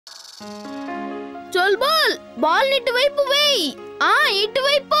చల్బల్ ball ఇటువైపు వేయ్.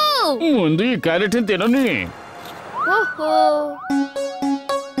 ఇటువైపు. ముందు ఈ క్యారెట్ తినని. ఓహో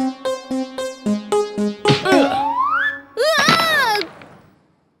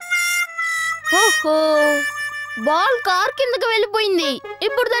ఓహో బాల్ కార్ కిందకి వెళ్ళిపోయింది.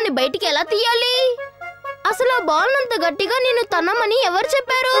 ఇప్పుడు దాన్ని బయటికి ఎలా తీయాలి? అసలు ఆ బాల్ అంత గట్టిగా నేను తన్నమని ఎవరు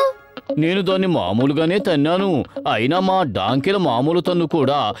చెప్పారు? నేను దాన్ని మామూలుగానే తన్నాను. అయినా మా డాంకిల మామూలు తన్ను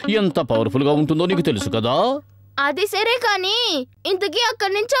కూడా ఎంత పవర్ఫుల్ గా ఉంటుందో నీకు తెలుసు కదా. అది సరే కానీ ఇంతకీ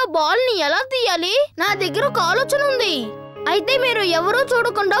అక్కడి నుంచి ఆ బాల్ ని ఎలా తీయాలి? నా దగ్గర ఒక ఆలోచన ఉంది. అయితే మీరు ఎవరూ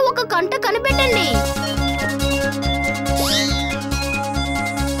చూడకుండా ఒక కంట కనిపెట్టండి.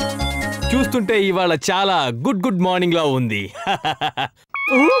 చూస్తుంటే ఇవాళ చాలా గుడ్ మార్నింగ్ లా ఉంది.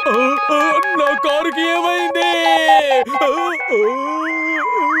 నా కారుకి ఏమైంది?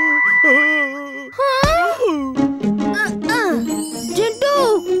 జింటూ,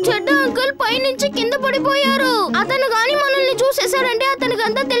 చెడ్డ అంకుల్ పైనుంచి కింద పడిపోయారు. అతను గాని మనల్ని చూసేసాడంటే అతనికి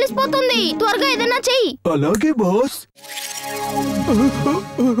అంతా తెలిసిపోతుంది. త్వరగా ఏదైనా చెయ్యి. అలాగే బాస్.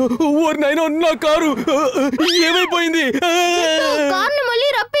 నా కారు ఏమైపోయింది? కార్ని మళ్ళీ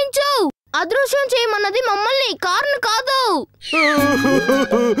రప్పించు. అదృశ్యం చేయమన్నది మమ్మల్ని, కార్ను కాదు.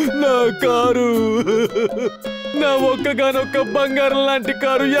 నా కారు, నా ఒక్కగానొక్క బంగారం లాంటి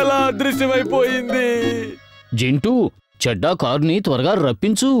కారు ఎలా అదృశ్యమైపోయింది? జింటూ, చెడ్డా కారుని త్వరగా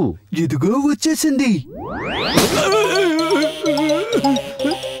రప్పించు. ఇదిగో వచ్చేసింది.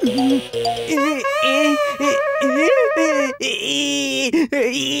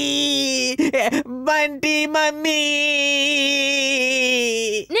 బంటి మమ్మీ,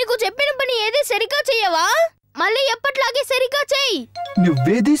 నీకు చెప్పిన పని ఏది సరిగ్గా చెయ్యవా? మళ్ళీ ఎప్పట్లాగే సరిగ్గా చెయ్యి.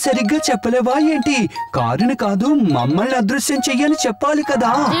 నువ్వేది సరిగ్గా చెప్పలేవా ఏంటి? కారుని కాదు మమ్మల్ని అదృశ్యం చెయ్యని చెప్పాలి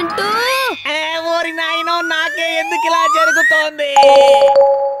కదా. ఓరి నాయనో, నాకే ఎందుకు ఇలా జరుగుతోంది?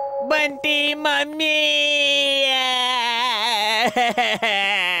 బంటి మమ్మీ,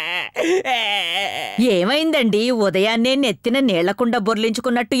 ఏమైందండి? ఉదయాన్నే నెత్తిన నీళ్లకుండా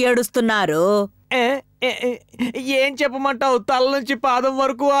బొర్లించుకున్నట్టు ఏడుస్తున్నారు. ఏం చెప్పమంటావు? తల నుంచి పాదం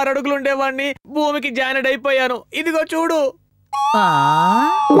వరకు 6 అడుగులుండేవాణ్ణి, భూమికి జాయినడ్ అయిపోయాను. ఇదిగో చూడు.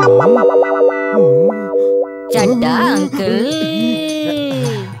 చడ్డా అంకుల్.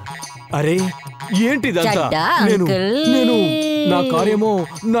 అరే ఏంటిదంతా? నేను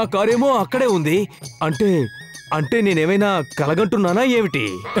నా కారేమో అక్కడే ఉంది. అంటే నేనేమైనా కలగంటున్నానా ఏమిటి?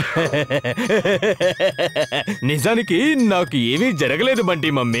 నిజానికి నాకు ఏమీ జరగలేదు బంటి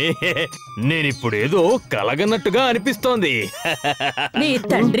మమ్మీ. నేనిప్పుడేదో కలగన్నట్టుగా అనిపిస్తోంది. నీ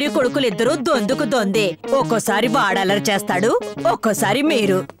తండ్రి కొడుకులిద్దరూ దొందుకు దొందే. ఒక్కోసారి వాడలరి చేస్తాడు, ఒక్కోసారి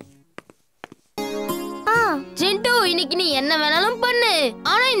మీరు. జింటూ, இன்னைக்கு நீ என்ன வேணாலும் பண்ணு.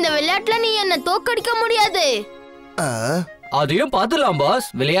 ஆனா இந்த விளையாட்டுல நீ என்ன தோக்கடிக்க முடியாது. அதையும் பாத்துலாம் பாஸ்.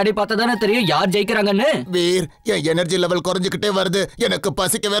 விளையாடி பார்த்ததானே தெரியும் யார் ஜெயிக்கிறாங்கன்னு. வீர், என் எனர்ஜி லெவல் குறைஞ்சிக்கிட்டே வருது. எனக்கு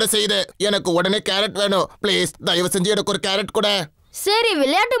பசிக்க வேற செய்யுது. எனக்கு உடனே கேரட் வேணும். ப்ளீஸ் தயவு செஞ்சு எனக்கு ஒரு கேரட் கொடு. சரி,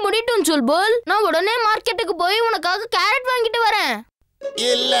 விளையாட்டு முடிட்டும் சுல்புல். நான் உடனே மார்க்கெட்டுக்கு போய் உனக்காக கேரட் வாங்கிட்டு வரேன்.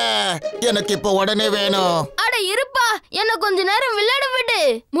 இல்ல, எனக்கு இப்போ உடனே வேணும். அட இருப்பா, என்ன கொஞ்ச நேரம் விளையாட விடு.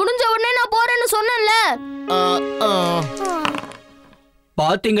 முடிஞ்ச உடனே நான் போறேன்னு சொன்னேன்ல.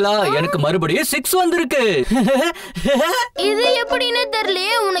 பாத்தீங்களா, எனக்கு மறுபடியும் 6 வந்திருக்கு. இது எப்படின்னு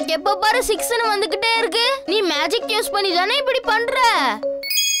தெரியலையே. உனக்கு எப்ப பாரு 6ன்னு வந்துகிட்டே இருக்கு. நீ மேஜிக் யூஸ் பண்ணி தானே இப்படி பண்ற?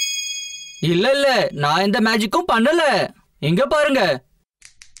 இல்ல, நான் எந்த மேஜிக்கும் பண்ணல. இங்க பாருங்க.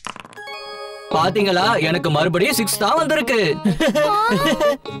 பாத்தீங்களா, எனக்கு மறுபடியும் 6 தான் வந்திருக்கு.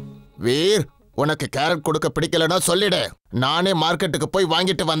 வீர், உனக்கு கேரட் கொடுக்க பிடிக்கலன்னா சொல்லிடு. நானே மார்க்கெட்டுக்கு போய்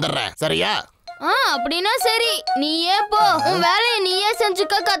வாங்கிட்டு வந்துடுறேன். சரியா? அப்படினா சரி, நீயே போ. உன் வேலையை நீயே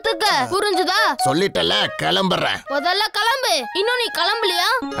செஞ்சுக்க கத்துக்க. புரிஞ்சுதா? சொல்லிட்டல, கிளம்புறேன். முதல்ல கிளம்பு. இன்னும் நீ கிளம்பலையா?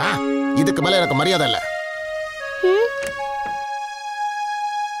 இதுக்கு மேல எனக்கு மரியாதை இல்ல.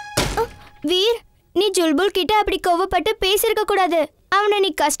 வீர், நீ ஜுல்புல் கிட்ட அப்படி கோவப்பட்டு பேசிருக்க கூடாது. அவனை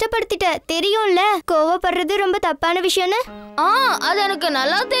நீ கஷ்டப்படுத்திட்ட, தெரியும்ல. கோவப்படுறது ரொம்ப தப்பான விஷயம்னு. அது எனக்கு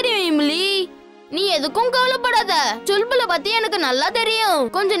நல்லா தெரியும் இம்லி. நீ எதுக்கும் கவலைப்படாத. சுல்புல பத்தி எனக்கு நல்லா தெரியும்.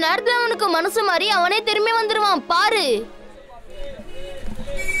 கொஞ்ச நேரத்துல அவனுக்கு மனசு மாறி அவனே திரும்பி வந்துருவான் பாரு.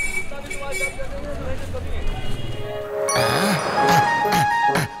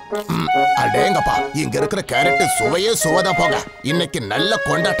 அடேங்கப்பா, இங்க இருக்கிற கேரட் சுவையே சுவதா போக. இன்னைக்கு நல்ல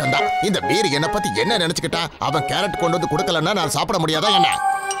கொண்டாட்டம் தான். இந்த வீர் என்ன பத்தி என்ன நினைச்சுக்கிட்டா? அவன் கேரட் கொண்டு வந்து கொடுக்கலன்னா நான் சாப்பிட முடியாதா என்ன?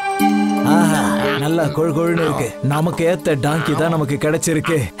 நல்லா கொழுன்னு இருக்கு. நமக்கு ஏத்த டாங்கி தான் நமக்கு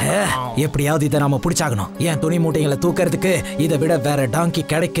கிடைச்சிருக்கு. எப்படியாவது இதை நாம பிடிச்சாகணும். ஏன் துணி மூட்டைகளை தூக்கிறதுக்கு இதை விட வேற டாங்கி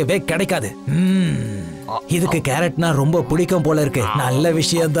கிடைக்கவே கிடைக்காது. இதுக்கு கேரட்னா ரொம்ப பிடிக்கும் போல இருக்கு. நல்ல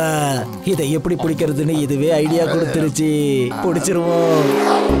விஷயம்தான். இதை எப்படி பிடிக்கிறதுன்னு இதுவே ஐடியா கொடுத்துருச்சு. பிடிச்சிருவோம்.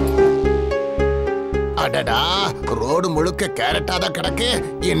 அடடா, ரோடு முழுக்க கேரட்டா தான் கிடக்கு.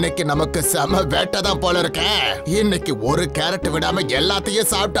 இன்னைக்கு நமக்கு செம வேட்டை தான் போல இருக்க. இன்னைக்கு ஒரு கேரட் விடாம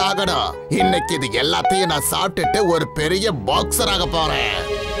எல்லாத்தையும் சாப்பிட்டு ஆகணும். இன்னைக்கு இது எல்லாத்தையும் நான் சாப்பிட்டுட்டு ஒரு பெரிய பாக்ஸர் ஆக போறேன்.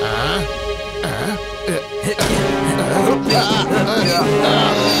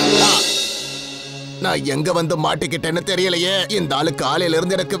 நான் எங்க வந்து மாட்டிக்கிட்டேன்னு தெரியலையே. இந்த ஆளு காலையில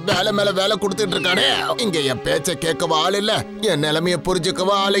இருந்து எனக்கு வேலை மேல வேலை கொடுத்துட்டு இருக்கானே. இங்க என் பேச்ச கேட்கவா ஆள் இல்ல, என் நிலைமைய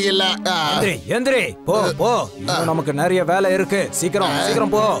புரிஞ்சுக்கவா ஆள் இல்ல. எந்திரி, போ போ. நமக்கு நிறைய வேலை இருக்கு. சீக்கிரம்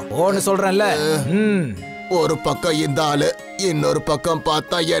சீக்கிரம் போ. போன்னு சொல்றேன்ல. ஒரு பக்கம் இந்த ஆளு, இன்னொரு பக்கம்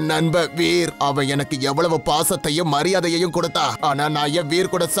பார்த்தா என் நண்பன் வீர். அவன் எனக்கு எவ்வளவு பாசத்தையும் மரியாதையையும் கொடுத்தா. ஆனா நான் என்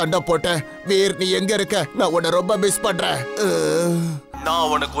வீர் கூட சண்டை போட்டேன். வீர், நீ எங்க இருக்க? நான் உன்னை ரொம்ப மிஸ் பண்றேன். நான்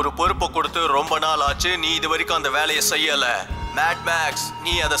உனக்கு ஒரு பொறுப்பை கொடுத்து ரொம்ப நாள் ஆச்சு. நீ இது வரைக்கும் அந்த வேலையை செய்யல. மேட் மேக்ஸ்,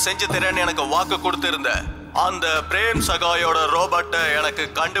 நீ அதை செஞ்சு தரேன்னு எனக்கு வாக்கு கொடுத்திருந்த. அந்த பிரேம் சகாயோட ரோபோட்டை எனக்கு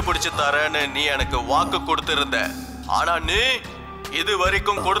கண்டுபிடிச்சு தரேன்னு நீ எனக்கு வாக்கு கொடுத்திருந்த. ஆனா நீ இது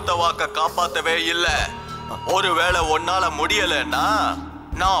வரைக்கும் கொடுத்த வாக்க காப்பாத்தவே இல்ல. ஒருவேளை உன்னால முடியலன்னா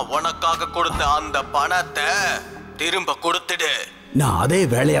நான் உனக்காக கொடுத்த அந்த பணத்தை திரும்ப கொடுத்துடு. நான் அதே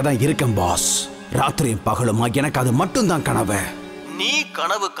வேலையா தான் இருக்கேன் பாஸ். ராத்திரியும் பகலுமா எனக்கு அது மட்டும் தான் கனவு. நீ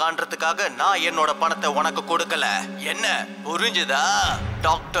கனவு காண்றதுக்காக நான் என்னோட பணத்தை உனக்கு கொடுக்கல. என்ன புரிஞ்சுதா?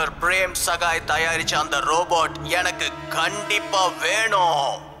 டாக்டர் பிரேம் சகாய் தயாரிச்ச அந்த ரோபோட் எனக்கு கண்டிப்பா வேணும்.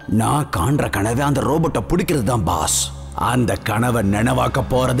 நான் காண்ற கனவை அந்த ரோபோட்டை பிடிக்கிறது தான் பாஸ். அந்த கனவை நினைவாக்க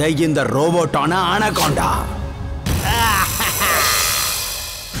போறதே இந்த ரோபோட்டான அனகோண்டா.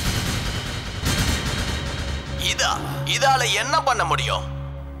 இதால என்ன பண்ண முடியும்?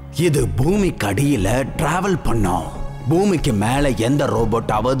 இது பூமிக்கு அடியில டிராவல் பண்ணோம். பூமிக்கு மேல எந்த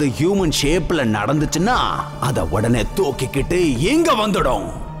ரோபோட்டாவது ஹியூமன் ஷேப்ல நடந்துச்சுன்னா அத உடனே தூக்கிக்கிட்டு இங்க வந்துடும்.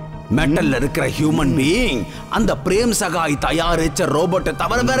 மெட்டல்ல இருக்கிற ஹியூமன் பீயிங் அந்த பிரேம் சகாய் தயாரிச்ச ரோபோட்டை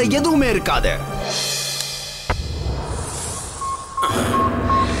தவிர வேற எதுவுமே இருக்காது.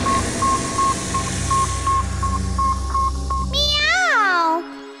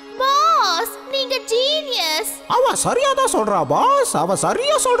 அவ சரியாதான் சொல்றா பாஸ். அவ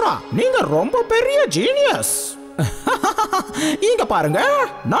சரியா சொல்றா. நீங்க ரொம்ப பெரிய ஜீனியஸ். இங்க பாருங்க,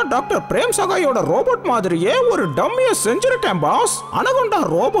 நான் டாக்டர் பிரேம் சகாயோட ரோபோட் மாதிரியே ஒரு டம்மிய செஞ்சிருக்கேன் பாஸ். அனகோண்டா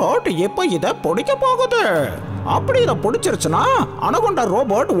ரோபோட் இப்ப இத பிடிக்க போகுது. அப்படி இத பிடிச்சிருச்சுன்னா அனகோண்டா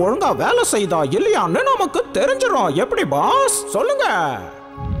ரோபோட் ஒழுங்கா வேலை செய்தா இல்லையான்னு நமக்கு தெரிஞ்சிடும். எப்படி பாஸ் சொல்லுங்க?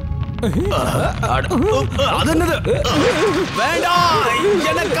 வேண்டாம்,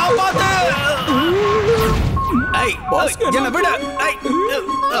 என்ன காப்பாத்து. ஏய் பாஸ், என்ன விடு. ஏய்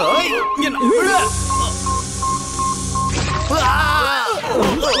என்ன விடு.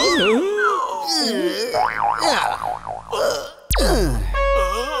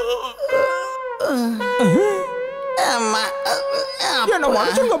 என்ன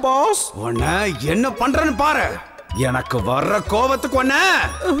மன்னிச்சுங்க பாஸ். உன்னை என்ன பண்றேன்னு பாரு. எனக்கு வர்ற கோபத்துக்கு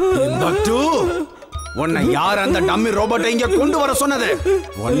உன்னை யார் அந்த டம்மி ரோபோட்டை இங்க கொண்டு வர சொன்னது?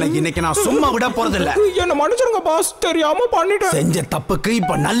 உன்னை இன்னைக்கு நான் சும்மா விட போறதில்ல. என்ன மன்னிச்சிருங்க பாஸ், தெரியாம பண்ணிட்டேன். செஞ்ச தப்புக்கு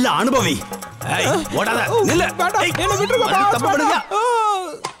இப்ப நல்ல அனுபவி. ஏய் ஓடாத, நில்லு. என்ன விட்டுருங்க பாஸ். தப்பு பண்ணுங்க.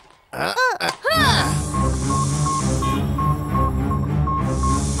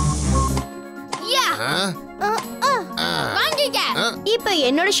 வாங்கிக்க. இப்ப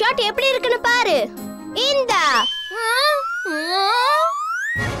என்னோட ஷாட் எப்படி இருக்குன்னு பாரு. இந்தா.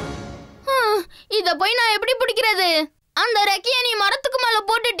 இத போய் நான் எப்படி பிடிக்கிறது? அந்த ரெக்கைய நீ மரத்துக்கு மேல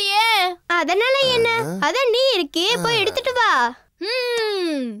போட்டுட்டியே. அதனால என்ன? அத நீ இருக்கே, போய் எடுத்துட்டு வா.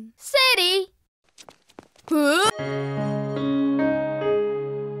 சரி.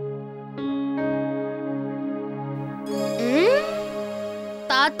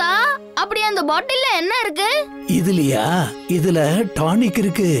 தாத்தா, அப்படி அந்த பாட்டில்ல என்ன இருக்கு? இதுலயா? இதுல டானிக்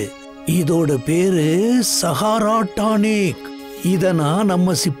இருக்கு. இதோட பேரு சஹாரா டானிக். இத நான்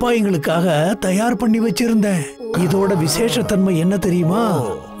நம்ம சிப்பாய்களுக்காக தயார் பண்ணி வச்சிருந்தேன். இதோட விசேஷத்தன்மை என்ன தெரியுமா?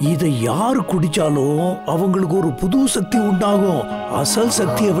 இதை யாரு குடிச்சாலும் அவங்களுக்கு ஒரு புது சக்தி உண்டாகும். அசல்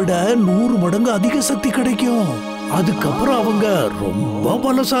சக்தியை விட 100 மடங்கு அதிக சக்தி கிடைக்கும். அதுக்கப்புறம் அவங்க ரொம்ப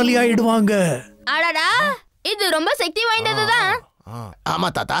பலசாலி ஆயிடுவாங்க. அடடா, இது ரொம்ப சக்தி வாய்ந்ததுதான். ஆமா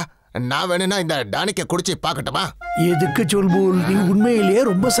தாத்தா, நான் வேணும்னா இந்த டானிக்க குடிச்சு பாக்கட்டுமா? எதுக்கு சொல்பூல், நீ உண்மையிலேயே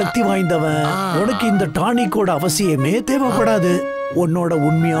ரொம்ப சக்தி வாய்ந்தவன். உனக்கு இந்த டானிக்கோட அவசியமே தேவைப்படாது. உன்னோட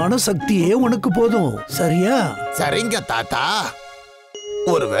உண்மையான சக்தியே உனக்கு போதும். சரியா? சரிங்க தாத்தா.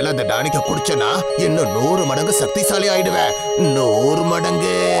 ஒருவேளை அந்த டானிக்க குடிச்சனா இன்னும் 100 மடங்கு சக்திசாலி ஆயிடுவேன். 100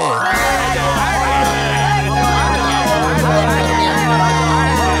 மடங்கு.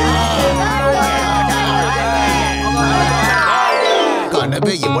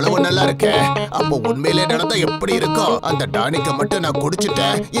 உண்மையிலே நடந்தா எப்படி இருக்கும்? அந்த டானிக்க மட்டும் நான்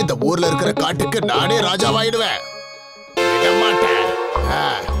குடிச்சிட்டேன், இந்த ஊர்ல இருக்கிற காட்டுக்கு நானே ராஜாவாயிடுவேன். விட மாட்டேன்.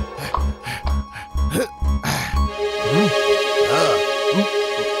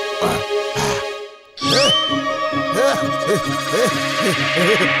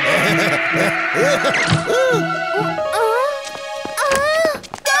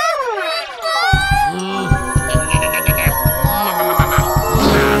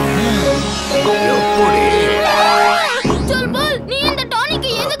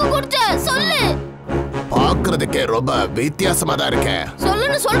 பாக்குறதுக்கே ரொம்ப வித்தியாசமா தான் இருக்க.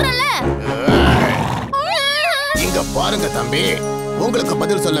 சொல்லுன்னு சொல்றல. இங்க பாருங்க தம்பி, உங்களுக்கு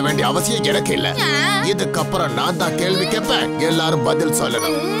பதில் சொல்ல வேண்டிய அவசியம் எனக்கு இல்ல. இதுக்கப்புறம் நான் தான் கேள்வி கேட்பேன், எல்லாரும் பதில்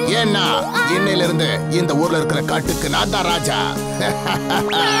சொல்லணும். ஏன்னா இன்னையில இருந்து இந்த ஊர்ல இருக்கிற காட்டுக்கு நான் தான் ராஜா.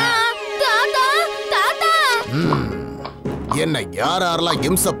 என்ன யாரெல்லாம்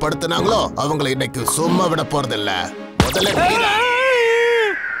இம்சப்படுத்தினாங்களோ அவங்களை இன்னைக்கு சும்மா விட போறதில்ல. முதல்ல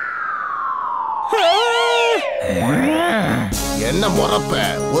என்ன முறப்ப?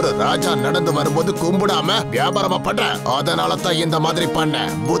 ஒரு ராஜா நடந்து வரும்போது கும்பிடாம வியாபாரமா பண்ற, அதனால தான் இந்த மாதிரி பண்ண.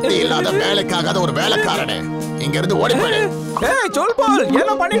 புத்தி இல்லாத வேலைக்காகாத ஒரு வேலைக்காரனே, இங்க இருந்து ஓடி போயிடு. ஏய் சொல்போல்,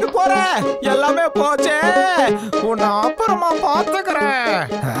 என்ன பண்ணிட்டு போற? எல்லாமே போச்சே, உன்னை அப்புறமா பாத்துக்கிறேன்.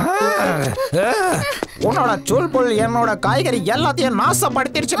 உன்னோட சொல்போல் என்னோட காய்கறி எல்லாத்தையும்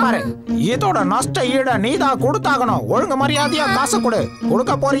நாசப்படுத்திருச்சு பாரு. இதோட நஷ்ட ஈட நீதான் கொடுத்தாகணும். ஒழுங்கு மரியாதையா காசு கொடு.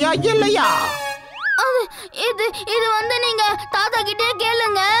 கொடுக்க போறியா இல்லையா? இது வந்து நீங்க தாத்தா கிட்டே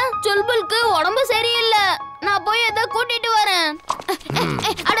கேளுங்க. சுல்புலுக்கு உடம்பு சரியில்லை, நான் போய் எதை கூட்டிட்டு வரேன்.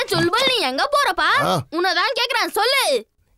 அட சுல்புல், நீ எங்க போறப்பா? உன்னதான் கேக்குறேன், சொல்லு.